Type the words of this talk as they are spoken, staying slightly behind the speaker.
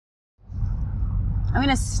I'm going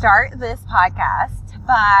to start this podcast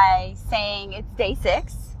by saying it's day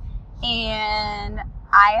 6 and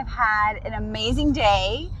I have had an amazing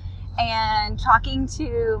day, and talking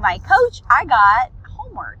to my coach, I got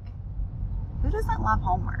homework. Who doesn't love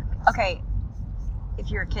homework? Okay, if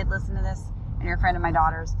you're a kid listening to this and you're a friend of my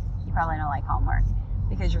daughter's, you probably don't like homework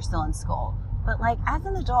because you're still in school. But like as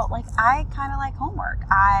an adult, like I kind of like homework.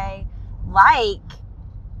 I like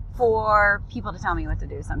for people to tell me what to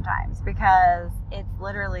do sometimes, because it's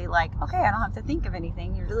literally like, okay, I don't have to think of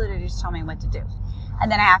anything. You literally just tell me what to do.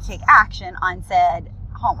 And then I have to take action on said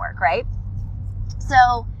homework, right?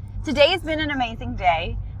 So today has been an amazing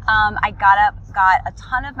day. I got up, got a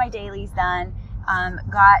ton of my dailies done,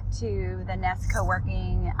 got to the Nest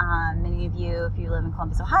co-working. Many of you, if you live in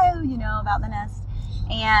Columbus, Ohio, you know about the Nest,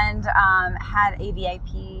 and had a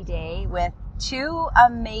VIP day with 2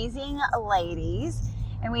 amazing ladies.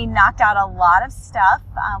 And we knocked out a lot of stuff.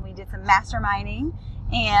 We did some masterminding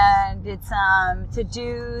and did some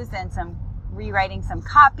to-dos and some rewriting some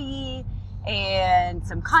copy and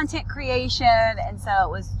some content creation. And so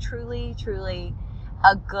it was truly, truly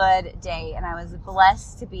a good day. And I was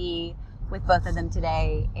blessed to be with both of them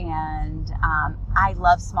today. And I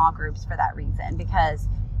love small groups for that reason, because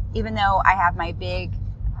even though I have my big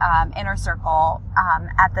inner circle,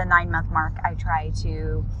 at the 9-month mark, I try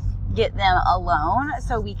to get them alone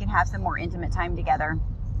so we can have some more intimate time together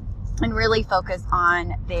and really focus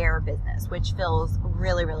on their business, which feels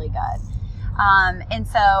really, really good. And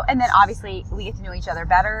then obviously we get to know each other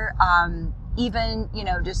better, even,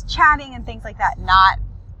 just chatting and things like that, not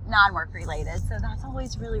non-work related. So that's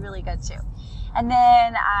always really, really good too. And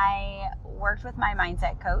then I worked with my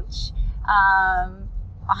mindset coach,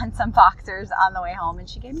 on some boxers on the way home, and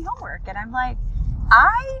she gave me homework, and I'm like,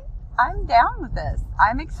 I'm down with this.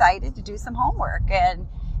 I'm excited to do some homework. And,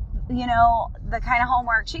 the kind of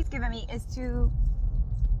homework she's given me is to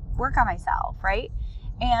work on myself, right?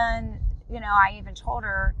 And, I even told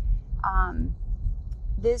her,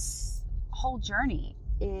 this whole journey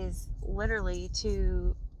is literally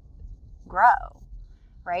to grow,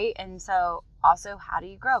 right? And so also, how do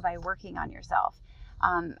you grow? By working on yourself.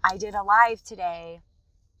 I did a live today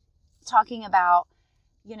talking about,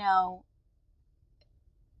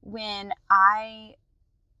 when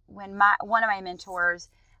one of my mentors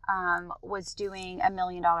was doing $1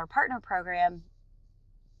 million partner program,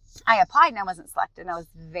 I applied and I wasn't selected, and I was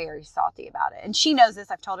very salty about it. And she knows this.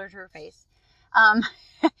 I've told her to her face.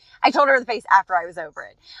 I told her to the face after I was over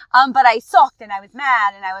it. But I sulked and I was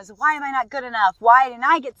mad, and I was, why am I not good enough? Why didn't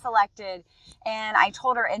I get selected? And I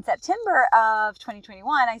told her in September of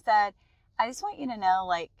 2021, I said, I just want you to know,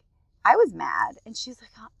 like, I was mad. And she's like,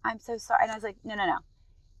 oh, I'm so sorry. And I was like, no.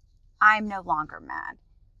 I'm no longer mad.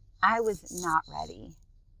 I was not ready.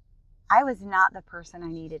 I was not the person I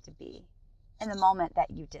needed to be in the moment that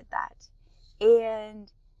you did that.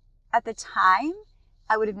 And at the time,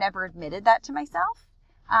 I would have never admitted that to myself.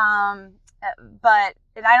 And I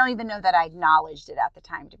don't even know that I acknowledged it at the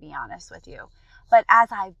time, to be honest with you. But as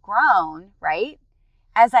I've grown, right?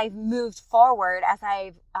 As I've moved forward, as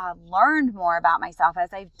I've learned more about myself,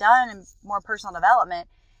 as I've done more personal development,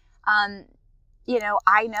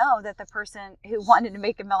 I know that the person who wanted to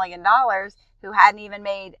make $1 million, who hadn't even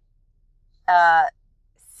made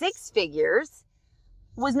 6 figures,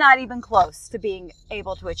 was not even close to being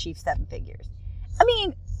able to achieve 7 figures. I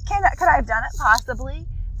mean, could I have done it? Possibly,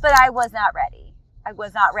 but I was not ready. I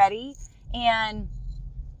was not ready. And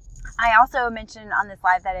I also mentioned on this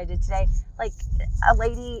live that I did today, like, a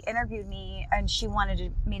lady interviewed me and she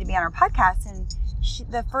wanted me to be on her podcast. And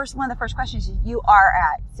one of the first questions is, you are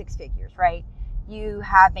at 6 figures, right? You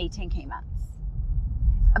have made 10K months.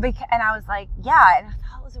 And I was like, yeah. And I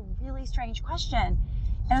thought it was a really strange question.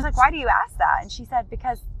 And I was like, why do you ask that? And she said,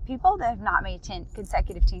 because people that have not made 10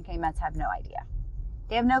 consecutive 10K months have no idea.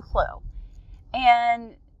 They have no clue.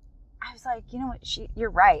 And I was like, you know what? You're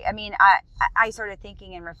right. I mean, I started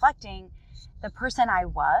thinking and reflecting. The person I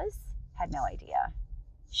was had no idea.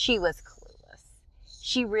 She was clueless.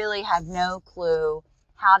 She really had no clue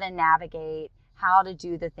how to navigate, how to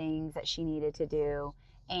do the things that she needed to do.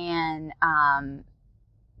 And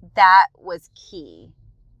that was key.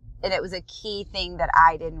 And it was a key thing that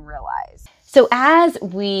I didn't realize. So as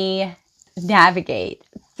we navigate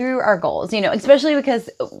through our goals, especially because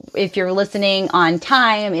if you're listening on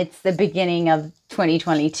time, it's the beginning of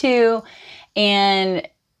 2022. And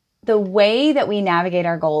the way that we navigate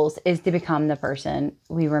our goals is to become the person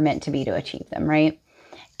we were meant to be to achieve them, right?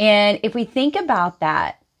 And if we think about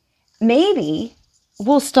that, maybe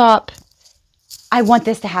we'll stop. I want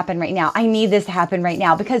this to happen right now. I need this to happen right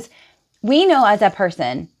now, because we know as a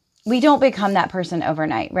person, we don't become that person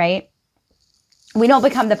overnight, right? We don't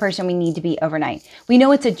become the person we need to be overnight. We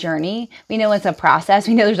know it's a journey. We know it's a process.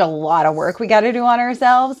 We know there's a lot of work we got to do on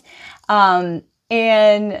ourselves. And,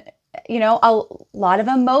 a lot of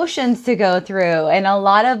emotions to go through and a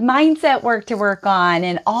lot of mindset work to work on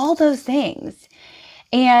and all those things.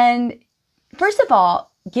 And first of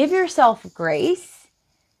all, give yourself grace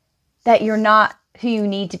that you're not who you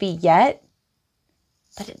need to be yet,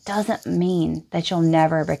 but it doesn't mean that you'll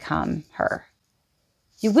never become her.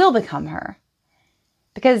 You will become her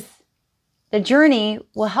because the journey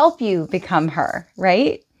will help you become her,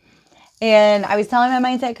 right? And I was telling my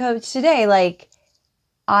mindset coach today, like,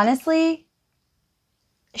 honestly,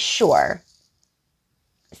 sure,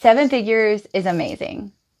 7 figures is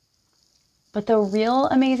amazing. But the real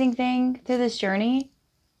amazing thing through this journey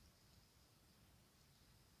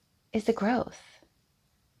is the growth.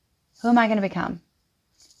 Who am I going to become?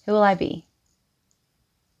 Who will I be?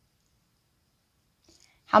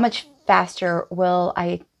 How much faster will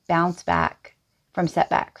I bounce back from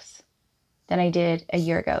setbacks than I did a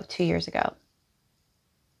year ago, 2 years ago?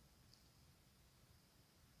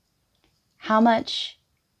 How much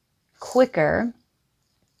quicker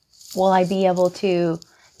will I be able to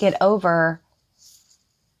get over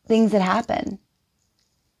things that happen,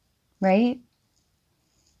 right?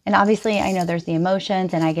 And obviously I know there's the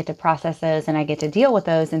emotions and I get to process those and I get to deal with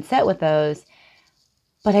those and sit with those,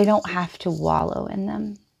 but I don't have to wallow in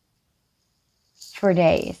them for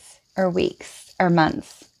days or weeks or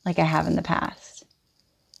months like I have in the past.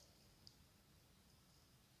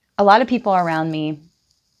 A lot of people around me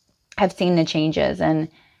have seen the changes, and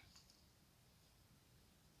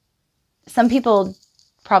some people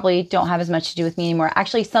probably don't have as much to do with me anymore.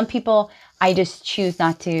 Actually, some people I just choose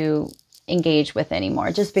not to engage with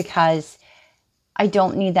anymore just because I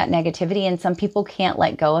don't need that negativity, and some people can't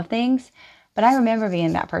let go of things. But I remember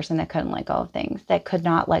being that person that couldn't let go of things, that could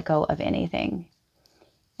not let go of anything.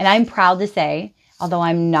 And I'm proud to say, although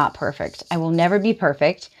I'm not perfect, I will never be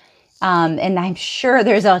perfect. And I'm sure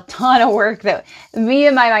there's a ton of work that me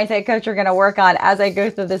and my mindset coach are going to work on as I go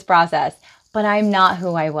through this process. But I'm not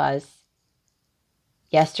who I was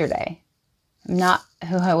yesterday. I'm not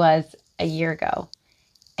who I was a year ago.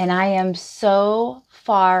 And I am so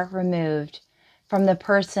far removed from the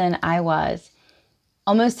person I was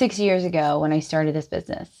almost 6 years ago when I started this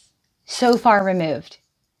business. So far removed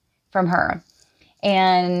from her.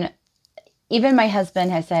 And even my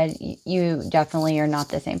husband has said, you definitely are not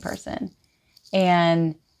the same person.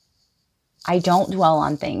 And I don't dwell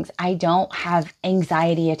on things. I don't have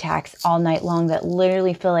anxiety attacks all night long that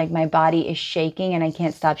literally feel like my body is shaking and I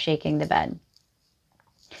can't stop shaking the bed.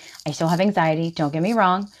 I still have anxiety, don't get me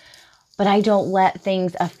wrong, but I don't let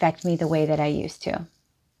things affect me the way that I used to.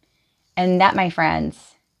 And that, my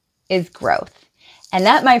friends, is growth. And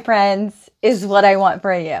that, my friends, is what I want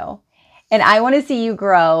for you. And I want to see you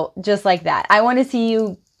grow just like that. I want to see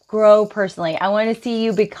you grow personally. I want to see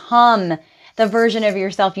you become the version of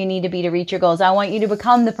yourself you need to be to reach your goals. I want you to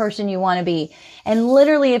become the person you want to be. And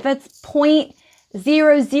literally, if it's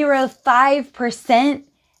 0.005%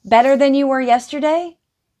 better than you were yesterday,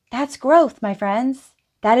 that's growth, my friends.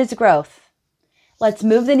 That is growth. Let's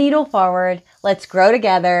move the needle forward. Let's grow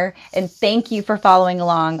together. And thank you for following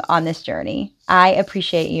along on this journey. I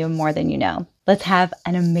appreciate you more than you know. Let's have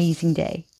an amazing day.